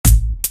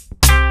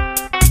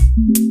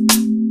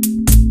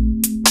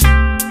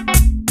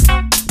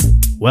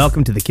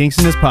Welcome to the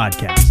Kingstoners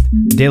Podcast,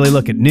 a daily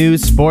look at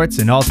news, sports,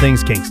 and all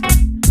things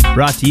Kingston.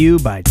 Brought to you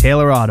by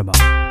Taylor Automall.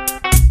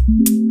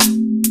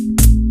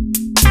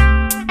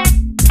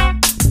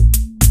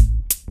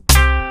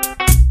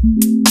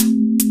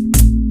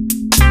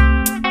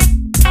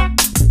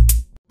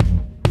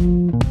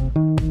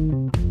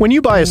 When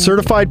you buy a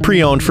certified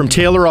pre-owned from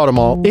Taylor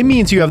Automall, it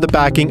means you have the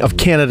backing of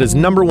Canada's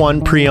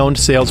 #1 pre-owned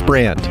sales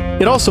brand.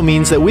 It also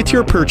means that with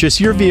your purchase,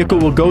 your vehicle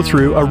will go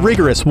through a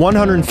rigorous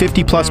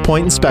 150-plus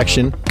point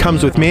inspection,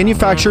 comes with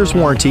manufacturer's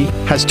warranty,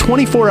 has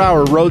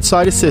 24-hour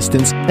roadside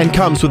assistance, and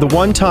comes with a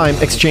one-time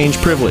exchange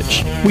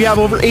privilege. We have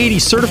over 80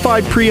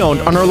 certified pre-owned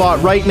on our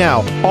lot right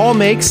now. All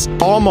makes,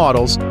 all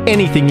models,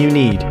 anything you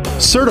need.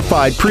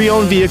 Certified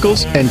pre-owned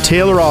vehicles and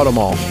Taylor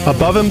Automall,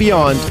 above and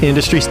beyond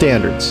industry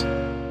standards.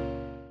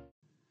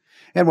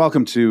 And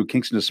welcome to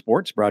Kingston of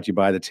Sports, brought to you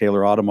by the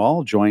Taylor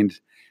Automall, joined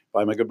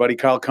by my good buddy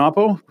Kyle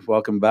Campo.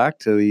 Welcome back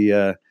to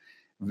the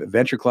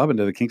Venture Club and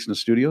to the Kingston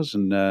Studios.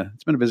 And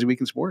it's been a busy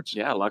week in sports.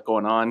 Yeah, a lot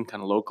going on,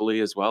 kind of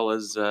locally as well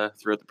as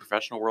throughout the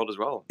professional world as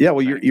well. Yeah,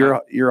 well,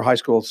 you're a high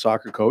school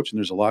soccer coach, and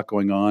there's a lot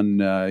going on.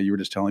 You were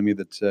just telling me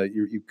that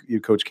you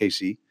coach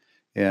KC,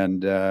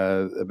 and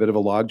a bit of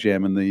a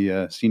logjam in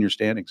the senior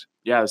standings.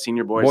 Yeah, the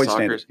senior boys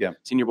soccer. Yeah.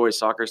 Senior boys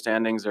soccer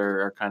standings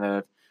are kind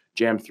of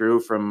jammed through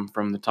from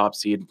the top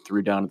seed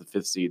through down to the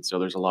 5th seed. So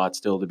there's a lot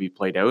still to be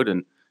played out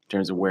in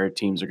terms of where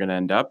teams are going to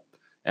end up.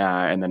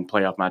 And then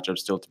playoff matchups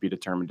still to be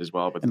determined as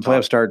well. But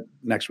playoffs start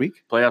next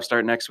week? Playoffs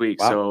start next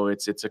week. Wow. So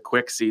it's a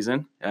quick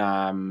season,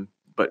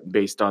 but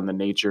based on the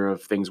nature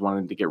of things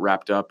wanting to get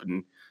wrapped up,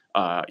 and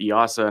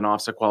EASA and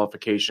OFSA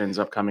qualifications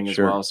upcoming as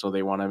well. So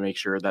they want to make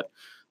sure that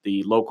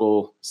the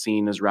local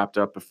scene is wrapped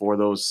up before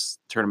those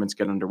tournaments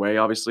get underway,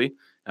 obviously.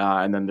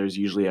 And then there's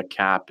usually a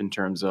cap in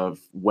terms of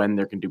when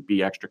there can be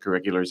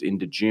extracurriculars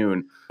into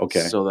June. Okay.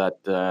 So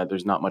that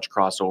there's not much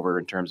crossover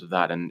in terms of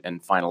that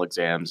and final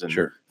exams and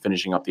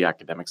finishing up the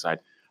academic side.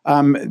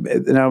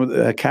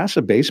 Now,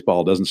 CASA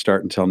baseball doesn't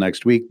start until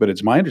next week, but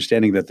it's my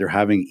understanding that they're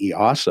having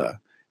EASA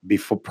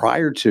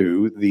prior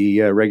to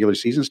the regular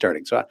season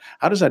starting. So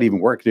how does that even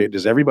work?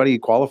 Does everybody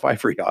qualify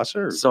for EASA?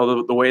 Or?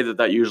 So the way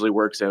that usually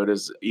works out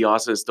is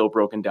EASA is still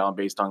broken down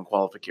based on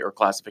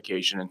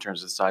classification in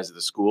terms of the size of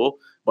the school.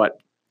 But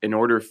in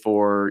order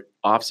for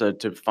OFSA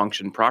to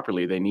function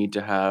properly, they need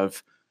to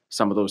have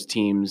some of those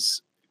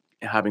teams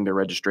having their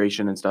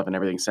registration and stuff and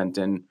everything sent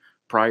in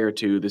prior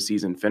to the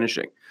season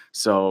finishing.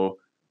 So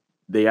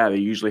they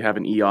usually have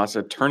an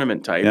EASA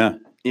tournament type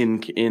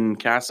in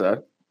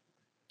CASA.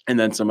 And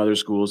then some other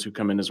schools who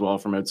come in as well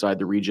from outside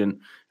the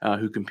region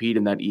who compete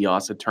in that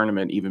EASA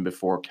tournament even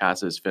before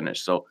CASA is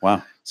finished. So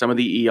some of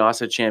the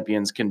EASA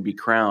champions can be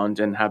crowned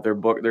and have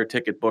their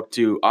ticket booked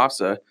to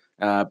OFSA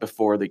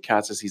before the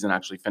CASA season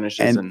actually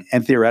finishes.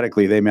 And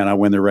theoretically, they may not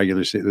win their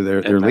regular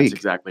their league. That's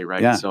exactly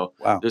right. Yeah. So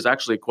there's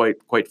actually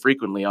quite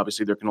frequently,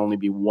 obviously, there can only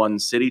be one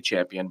city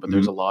champion, but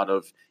there's a lot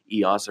of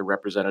EASA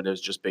representatives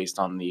just based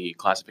on the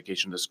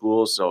classification of the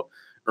schools. So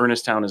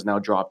Ernestown has now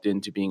dropped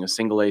into being a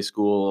single A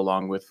school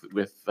along with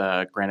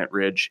Granite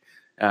Ridge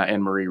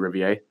and Marie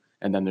Riviere.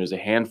 And then there's a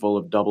handful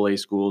of double A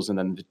schools, and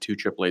then the 2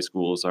 AAA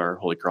schools are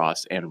Holy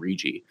Cross and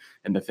Regi.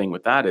 And the thing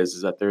with that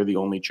is that they're the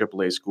only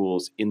AAA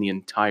schools in the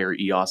entire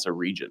EASA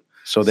region.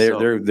 So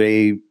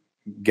they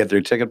get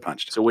their ticket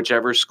punched. So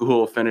whichever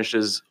school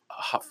finishes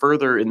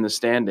further in the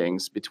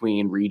standings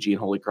between Regi and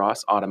Holy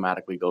Cross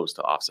automatically goes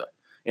to OFSA.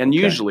 And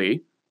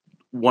usually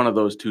one of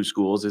those 2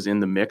 schools is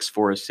in the mix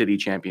for a city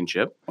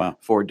championship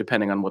for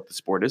depending on what the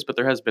sport is. But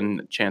there has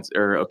been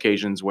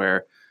occasions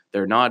where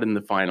they're not in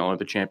the final or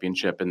the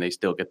championship and they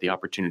still get the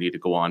opportunity to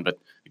go on. But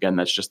again,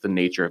 that's just the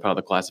nature of how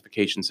the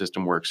classification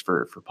system works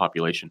for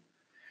population.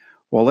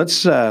 Well, let's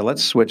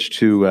switch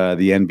to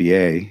the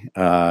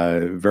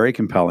NBA. Very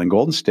compelling.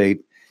 Golden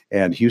State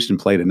and Houston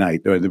play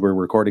tonight. We're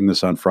recording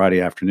this on Friday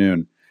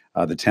afternoon,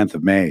 the 10th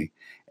of May.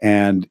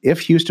 And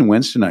if Houston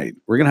wins tonight,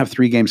 we're going to have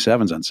 3 Game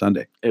 7s on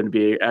Sunday. It'd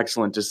be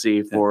excellent to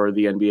see for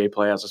the NBA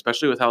playoffs,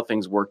 especially with how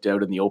things worked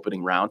out in the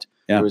opening round.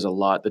 There was a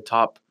lot. The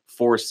top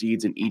 4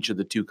 seeds in each of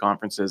the 2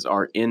 conferences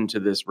are into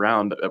this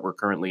round that we're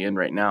currently in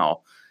right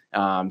now.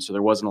 So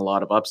there wasn't a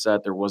lot of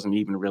upset. There wasn't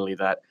even really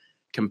that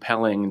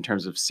compelling in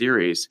terms of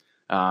series.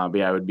 But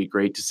it would be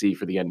great to see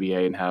for the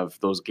NBA and have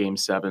those Game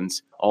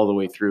 7s all the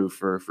way through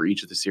for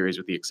each of the series,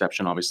 with the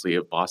exception, obviously,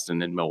 of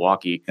Boston and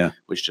Milwaukee,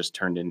 which just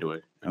turned into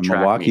a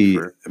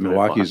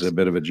Milwaukee's a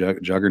bit of a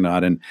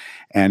juggernaut, and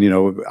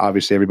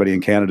obviously everybody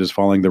in Canada is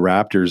following the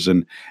Raptors,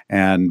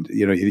 and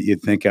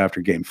you'd think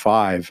after Game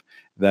 5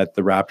 that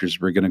the Raptors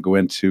were going to go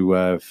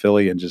into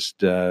Philly and just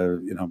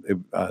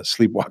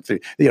sleepwalk through,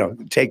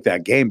 take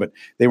that game, but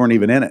they weren't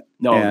even in it.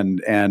 No,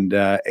 and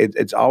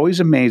it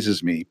always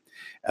amazes me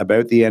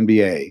about the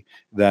NBA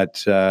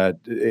that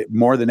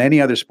more than any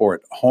other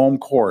sport, home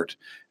court,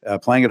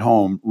 playing at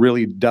home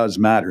really does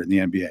matter in the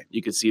NBA.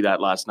 You could see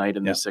that last night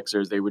in the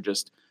Sixers. They were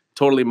just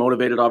totally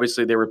motivated.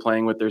 Obviously, they were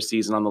playing with their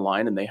season on the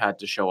line and they had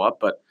to show up,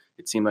 but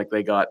it seemed like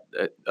they got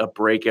a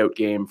breakout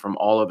game from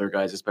all of their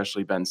guys,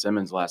 especially Ben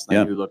Simmons last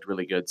night, who looked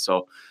really good.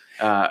 So,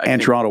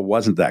 and Toronto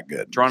wasn't that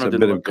good. Toronto did a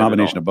bit of a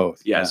combination of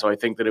both. Yeah, so I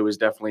think that it was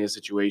definitely a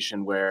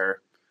situation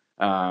where,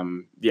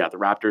 the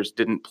Raptors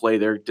didn't play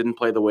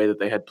the way that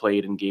they had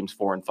played in games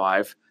 4 and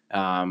 5.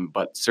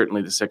 But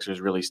certainly the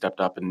Sixers really stepped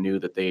up and knew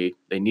that they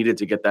needed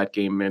to get that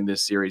game in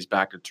this series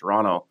back to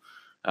Toronto,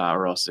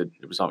 or else it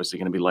was obviously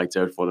going to be lights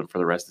out for them for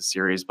the rest of the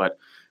series. But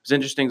it was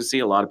interesting to see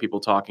a lot of people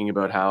talking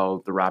about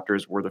how the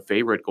Raptors were the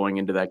favorite going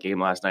into that game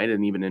last night,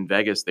 and even in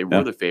Vegas, they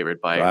were the favorite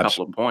by a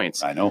couple of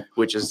points. I know,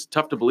 which is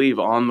tough to believe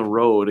on the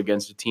road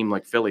against a team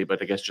like Philly,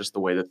 but I guess just the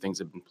way that things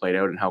have been played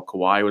out and how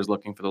Kawhi was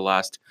looking for the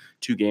last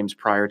 2 games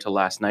prior to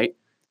last night.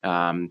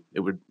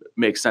 It would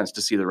make sense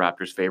to see the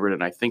Raptors favored,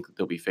 and I think that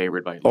they'll be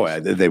favored by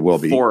they will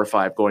be 4 or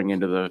 5 going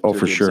into the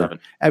for Game sure. 7.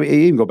 I mean,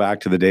 you can go back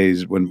to the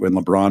days when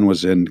LeBron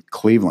was in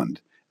Cleveland.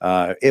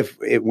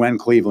 When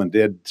Cleveland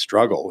did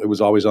struggle, it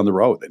was always on the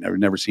road. They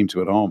never seemed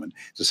to at home, and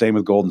it's the same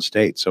with Golden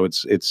State. So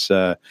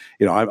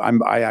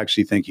I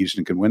actually think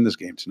Houston can win this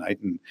game tonight,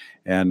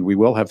 and we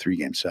will have 3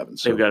 Game 7s.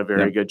 So, they've got a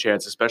very good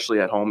chance, especially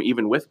at home,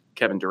 even with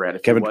Kevin Durant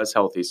if he was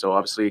healthy. So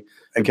obviously,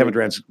 and Kevin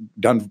Durant's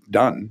done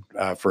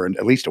for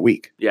at least a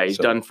week. Yeah, he's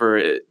done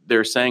for.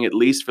 They're saying at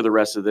least for the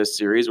rest of this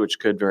series, which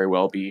could very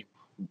well be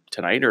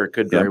tonight, or it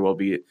could very well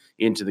be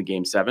into the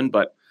Game 7,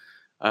 but.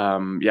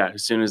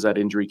 As soon as that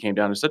injury came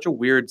down, it's such a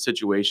weird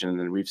situation.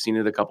 And we've seen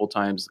it a couple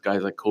times.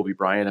 Guys like Kobe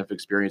Bryant have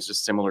experienced a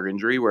similar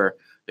injury where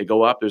they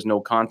go up, there's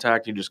no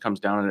contact. He just comes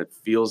down and it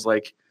feels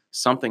like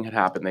something had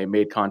happened. They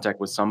made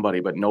contact with somebody,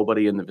 but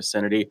nobody in the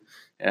vicinity.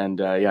 And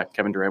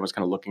Kevin Durant was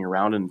kind of looking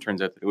around, and it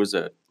turns out it was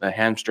a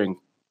hamstring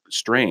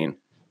strain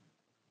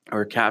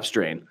or a calf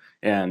strain.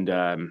 And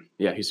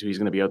he's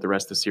going to be out the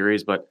rest of the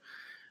series. But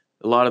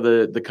a lot of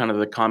the kind of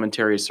the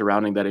commentary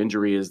surrounding that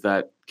injury is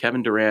that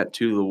Kevin Durant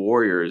to the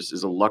Warriors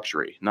is a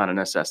luxury, not a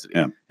necessity.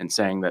 Yeah. And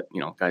saying that,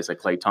 guys like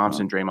Klay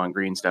Thompson, Draymond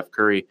Green, Steph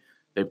Curry,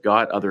 they've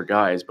got other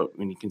guys, but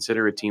when you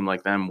consider a team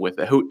like them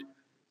without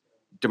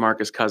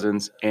DeMarcus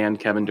Cousins and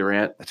Kevin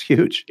Durant, that's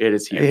huge. It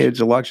is huge. It's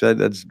a luxury.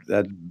 That's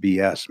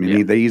BS. I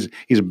mean,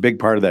 he's a big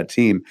part of that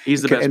team.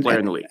 He's the best player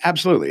in the league.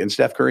 Absolutely. And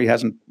Steph Curry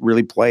hasn't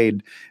really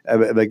played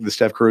like the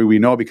Steph Curry we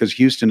know because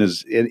Houston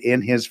is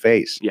in his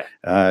face.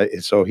 Yeah.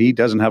 So he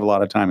doesn't have a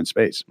lot of time and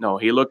space. No,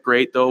 he looked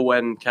great though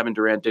when Kevin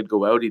Durant did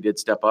go out. He did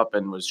step up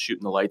and was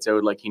shooting the lights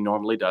out like he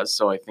normally does.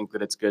 So I think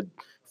that it's good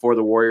for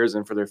the Warriors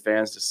and for their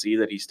fans to see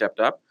that he stepped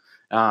up.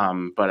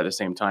 But at the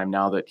same time,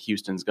 now that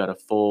Houston's got a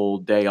full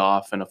day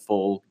off and a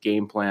full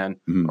game plan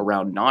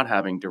around not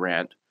having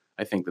Durant,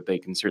 I think that they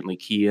can certainly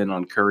key in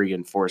on Curry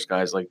and force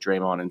guys like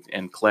Draymond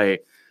and Klay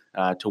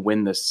to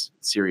win this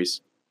series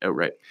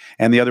outright.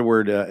 And the other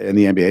word in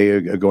the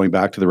NBA, going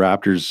back to the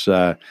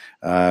Raptors,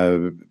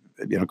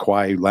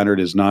 Kawhi Leonard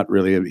is not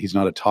really he's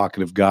not a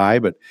talkative guy,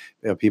 but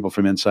people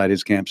from inside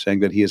his camp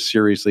saying that he is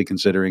seriously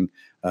considering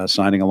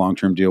signing a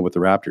long-term deal with the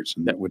Raptors,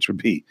 which would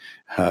be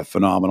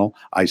phenomenal.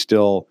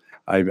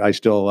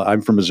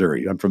 I'm from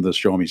Missouri. I'm from the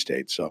Show Me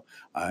State, so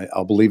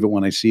I'll believe it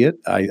when I see it.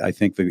 I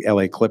think the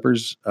LA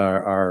Clippers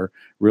are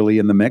really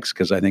in the mix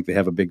because I think they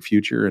have a big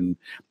future, and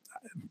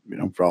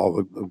for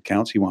all the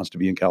counts, he wants to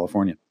be in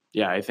California.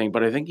 Yeah, I think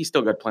he's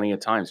still got plenty of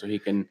time, so he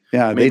can.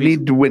 Yeah, they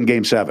need to win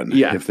Game 7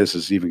 if this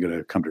is even going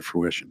to come to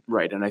fruition.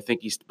 Right, and I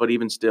think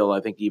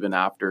even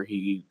after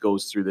he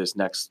goes through this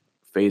next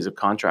phase of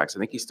contracts, I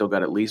think he's still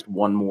got at least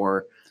one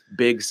more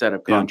big set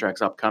of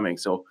contracts upcoming.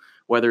 So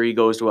whether he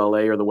goes to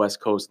LA or the West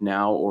Coast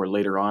now or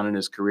later on in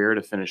his career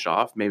to finish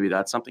off, maybe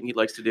that's something he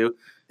likes to do.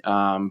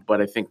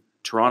 But I think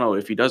Toronto,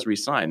 if he does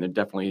resign, they're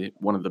definitely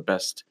one of the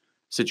best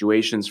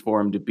situations for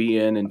him to be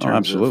in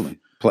terms of the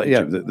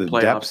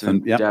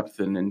playoffs depth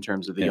and in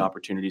terms of the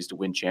opportunities to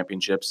win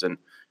championships. And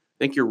I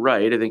think you're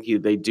right. I think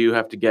they do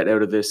have to get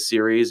out of this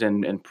series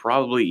and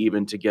probably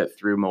even to get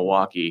through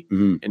Milwaukee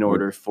in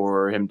order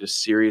for him to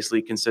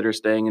seriously consider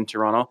staying in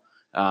Toronto.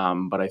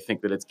 But I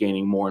think that it's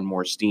gaining more and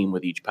more steam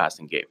with each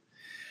passing game.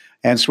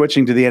 And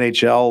switching to the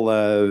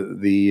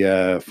NHL,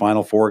 the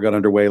Final Four got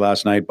underway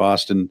last night.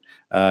 Boston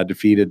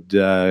defeated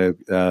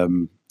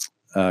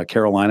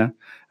Carolina.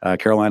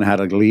 Carolina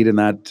had a lead in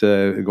that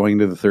going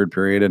into the third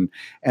period,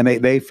 and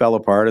they fell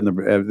apart.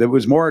 And it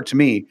was more, to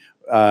me,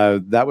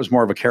 that was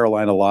more of a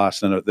Carolina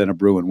loss than a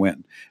Bruin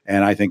win.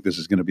 And I think this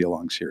is going to be a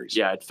long series.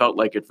 Yeah, it felt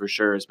like it for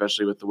sure,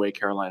 especially with the way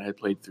Carolina had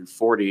played through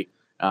 40.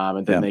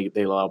 And then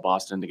they allowed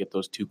Boston to get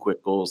those 2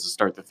 quick goals to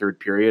start the third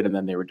period, and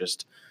then they were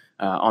just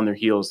on their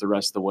heels the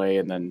rest of the way.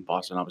 And then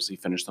Boston obviously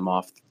finished them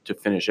off to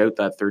finish out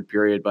that third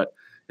period. But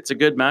it's a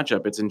good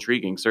matchup. It's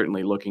intriguing,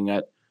 certainly looking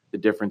at the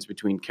difference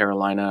between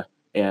Carolina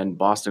and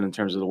Boston in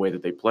terms of the way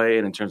that they play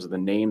and in terms of the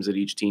names that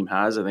each team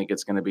has. I think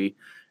it's going to be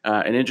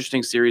an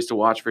interesting series to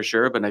watch for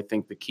sure. But I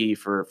think the key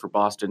for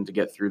Boston to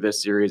get through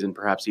this series and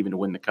perhaps even to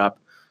win the cup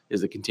is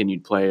the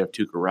continued play of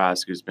Tuukka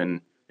Rask, who's been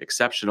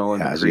exceptional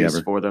in the crease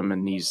for them.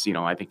 And he's,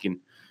 I think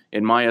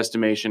in my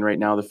estimation right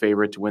now, the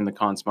favorite to win the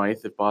Conn Smythe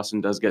if Boston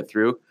does get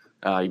through,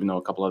 even though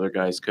a couple other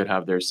guys could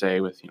have their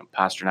say with,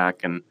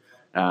 Pasternak and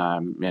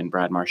and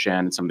Brad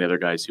Marchand and some of the other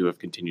guys who have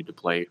continued to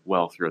play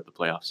well throughout the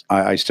playoffs.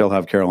 I still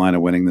have Carolina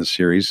winning this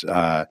series,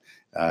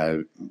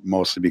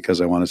 mostly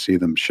because I want to see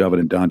them shove it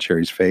in Don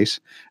Cherry's face.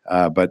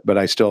 But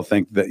I still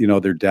think that,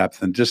 their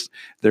depth and just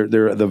the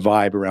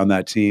vibe around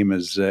that team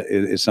is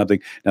something.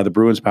 Now, the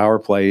Bruins power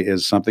play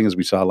is something, as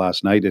we saw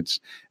last night. It's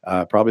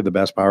probably the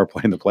best power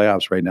play in the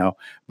playoffs right now.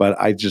 But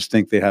I just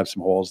think they have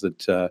some holes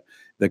that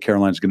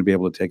Carolina's going to be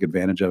able to take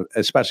advantage of,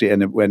 especially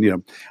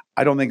when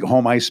I don't think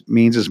home ice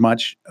means as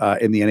much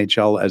in the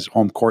NHL as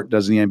home court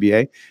does in the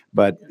NBA,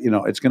 but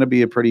it's going to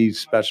be a pretty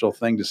special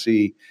thing to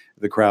see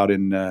the crowd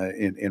in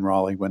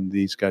Raleigh when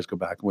these guys go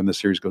back, when the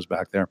series goes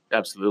back there.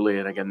 Absolutely,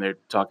 and again, they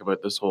talk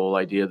about this whole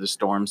idea of the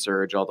storm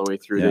surge all the way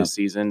through this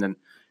season, and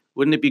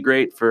wouldn't it be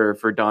great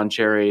for Don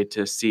Cherry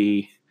to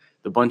see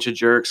the bunch of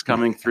jerks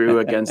coming through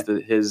against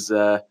his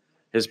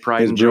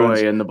pride and joy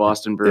in the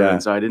Boston Bruins? Yeah.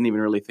 So I didn't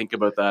even really think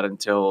about that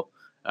until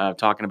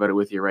talking about it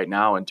with you right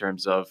now, in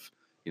terms of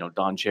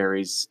Don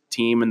Cherry's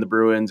team and the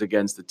Bruins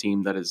against the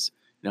team that has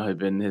had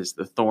been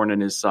the thorn in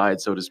his side,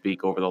 so to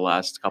speak, over the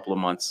last couple of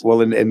months.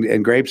 Well,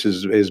 and Grapes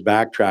is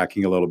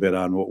backtracking a little bit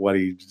on what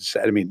he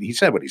said. I mean, he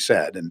said what he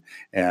said,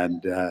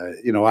 and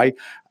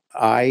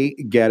I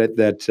get it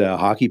that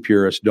hockey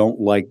purists don't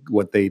like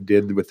what they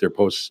did with their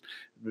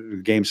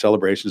post-game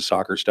celebrations,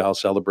 soccer-style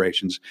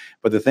celebrations.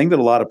 But the thing that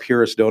a lot of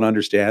purists don't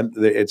understand,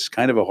 it's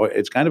kind of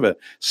a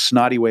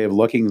snotty way of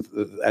looking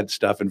at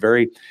stuff, and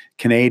very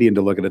Canadian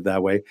to look at it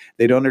that way.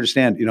 They don't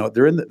understand.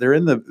 They're in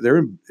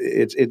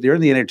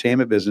the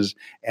entertainment business,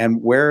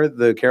 and where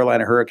the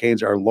Carolina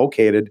Hurricanes are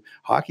located,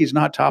 hockey is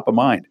not top of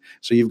mind.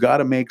 So you've got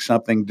to make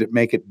something to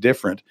make it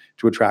different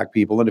to attract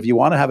people. And if you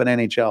want to have an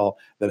NHL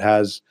that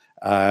has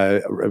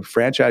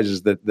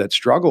franchises that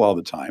struggle all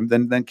the time,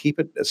 then keep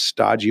it a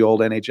stodgy old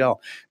NHL.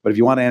 But if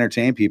you want to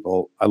entertain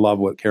people, I love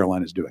what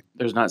Carolina's doing.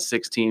 There's not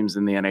 6 teams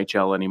in the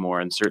NHL anymore,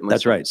 and certainly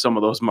that's right. Some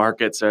of those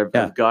markets have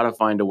got to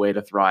find a way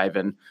to thrive.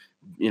 And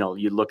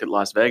you look at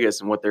Las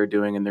Vegas and what they're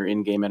doing in their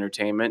in-game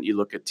entertainment. You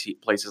look at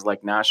places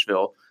like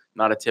Nashville,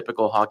 not a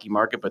typical hockey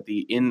market, but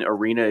the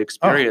in-arena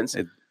experience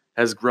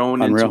has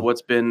grown into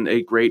what's been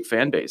a great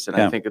fan base. And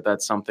I think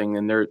that's something,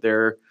 and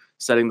they're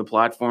setting the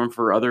platform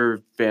for other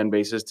fan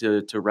bases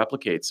to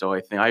replicate. So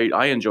I think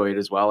I enjoy it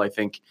as well. I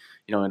think,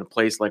 in a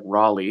place like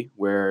Raleigh,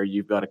 where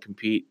you've got to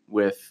compete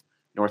with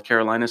North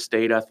Carolina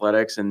State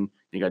Athletics, and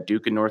you got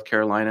Duke and North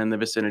Carolina in the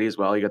vicinity as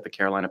well. You got the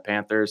Carolina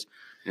Panthers,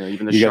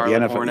 even the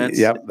Charlotte Hornets.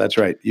 Yep, that's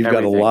right. You've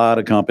got a lot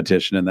of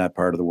competition in that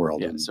part of the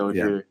world. Yeah. And so if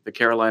you're the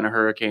Carolina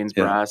Hurricanes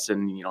brass,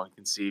 and you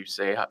can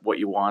say what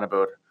you want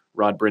about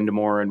Rod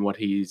Brind'Amour and what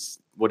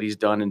he's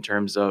done in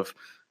terms of,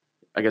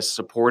 I guess,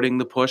 supporting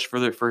the push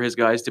for his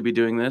guys to be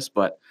doing this.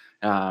 But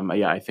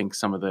I think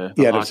some of the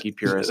hockey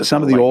purists,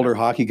 some of the older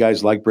hockey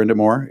guys like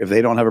Brind'Amour, if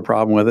they don't have a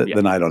problem with it,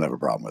 then I don't have a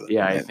problem with it.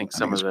 Yeah, I think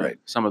some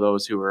of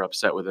those who are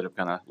upset with it have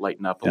kind of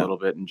lightened up a little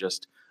bit and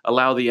just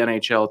allow the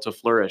NHL to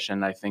flourish.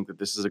 And I think that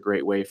this is a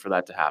great way for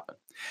that to happen.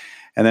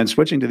 And then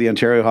switching to the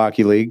Ontario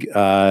Hockey League,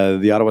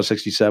 the Ottawa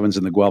 67s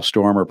and the Guelph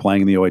Storm are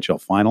playing in the OHL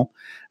final.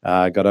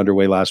 Got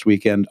underway last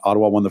weekend.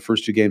 Ottawa won the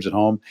first 2 games at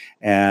home,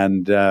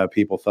 and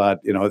people thought,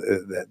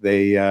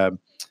 they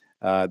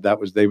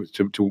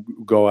to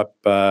go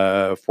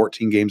up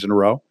 14 games in a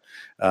row.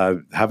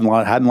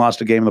 Hadn't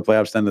lost a game in the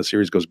playoffs. Then the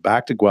series goes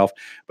back to Guelph.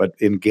 But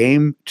in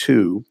game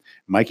 2,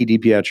 Mikey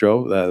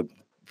DiPietro,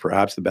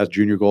 perhaps the best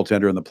junior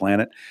goaltender on the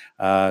planet,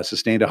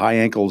 sustained a high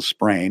ankle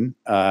sprain.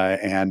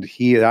 And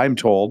I'm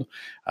told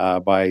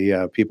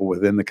by people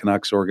within the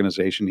Canucks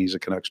organization, he's a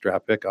Canucks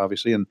draft pick,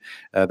 obviously, and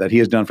that he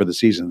is done for the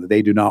season. That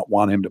they do not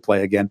want him to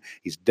play again.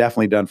 He's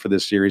definitely done for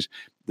this series.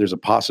 There's a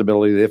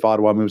possibility that if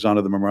Ottawa moves on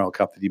to the Memorial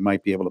Cup, that he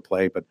might be able to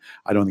play, but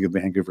I don't think the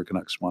Vancouver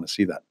Canucks want to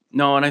see that.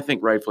 No, and I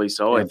think rightfully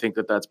so. Yeah. I think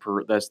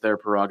that's their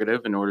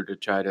prerogative in order to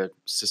try to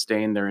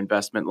sustain their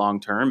investment long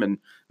term and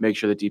make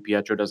sure that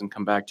DiPietro doesn't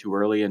come back too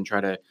early and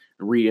try to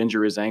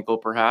re-injure his ankle,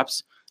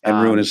 perhaps,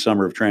 and ruin his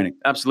summer of training.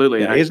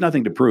 Absolutely, he has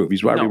nothing to prove.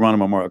 He's already won a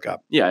Memorial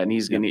Cup. Yeah, and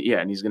he's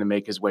gonna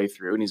make his way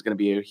through, and he's gonna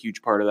be a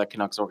huge part of that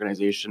Canucks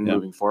organization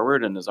moving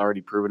forward, and has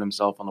already proven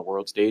himself on the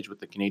world stage with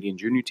the Canadian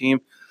junior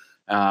team.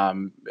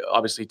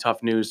 Obviously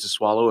tough news to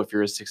swallow if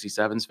you're a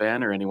 67s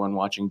fan or anyone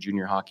watching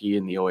junior hockey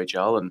in the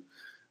OHL and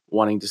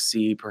wanting to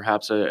see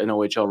perhaps an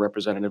OHL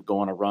representative go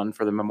on a run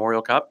for the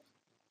Memorial Cup.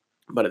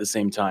 But at the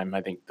same time,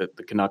 I think that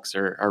the Canucks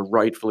are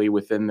rightfully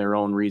within their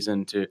own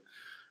reason to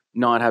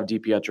not have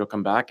DiPietro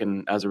come back.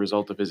 And as a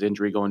result of his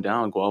injury going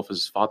down, Guelph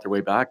has fought their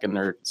way back, and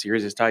their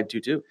series is tied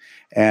 2-2.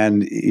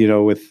 And,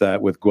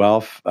 with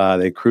Guelph,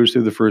 they cruise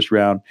through the first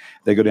round.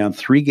 They go down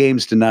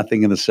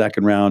 3-0 in the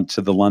second round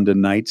to the London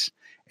Knights,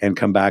 and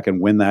come back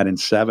and win that in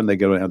 7. They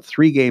go down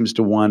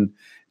 3-1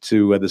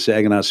 to the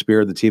Saginaw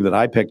Spear, the team that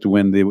I picked to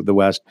win the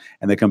West,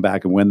 and they come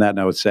back and win that.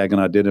 Now,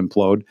 Saginaw did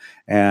implode,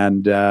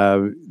 and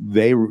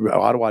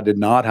Ottawa did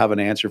not have an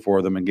answer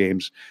for them in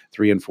games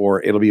 3 and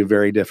 4. It'll be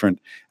very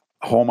different.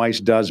 home ice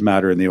does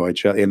matter in the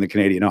OHL, in the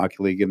Canadian Hockey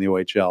League, in the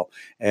OHL,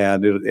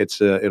 and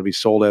it'll be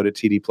sold out at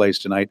TD Place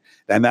tonight,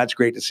 and that's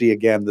great to see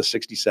again the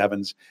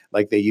 67s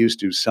like they used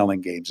to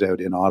selling games out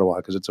in Ottawa,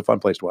 because it's a fun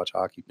place to watch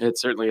hockey. It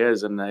certainly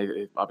is, and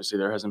obviously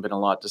there hasn't been a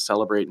lot to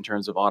celebrate in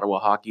terms of Ottawa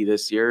hockey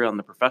this year on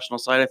the professional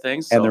side of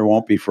things, and there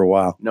won't be for a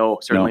while. No,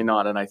 certainly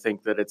not, and I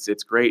think that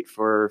it's great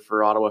for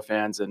Ottawa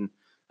fans and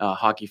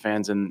hockey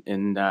fans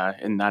in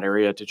that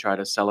area to try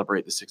to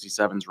celebrate the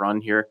 67's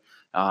run here.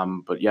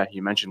 But yeah,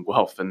 you mentioned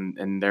Guelph,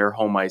 and their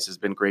home ice has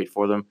been great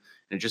for them.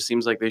 And it just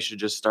seems like they should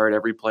just start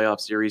every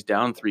playoff series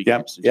down 3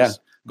 games. And just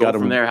go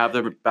from there, have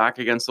their back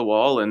against the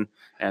wall,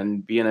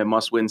 and be in a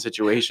must-win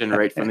situation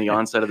right from the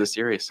onset of the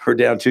series. We're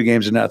down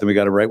 2-0. We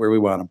got it right where we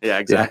want them. Yeah,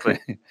 exactly.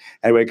 Yeah.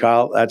 Anyway,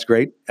 Kyle, that's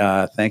great.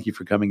 Thank you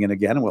for coming in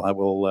again, and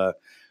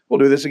we'll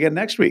do this again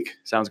next week.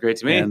 Sounds great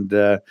to me. And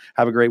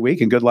have a great week,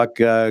 and good luck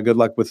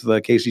with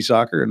KC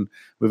Soccer and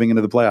moving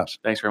into the playoffs.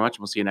 Thanks very much.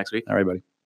 We'll see you next week. All right, buddy.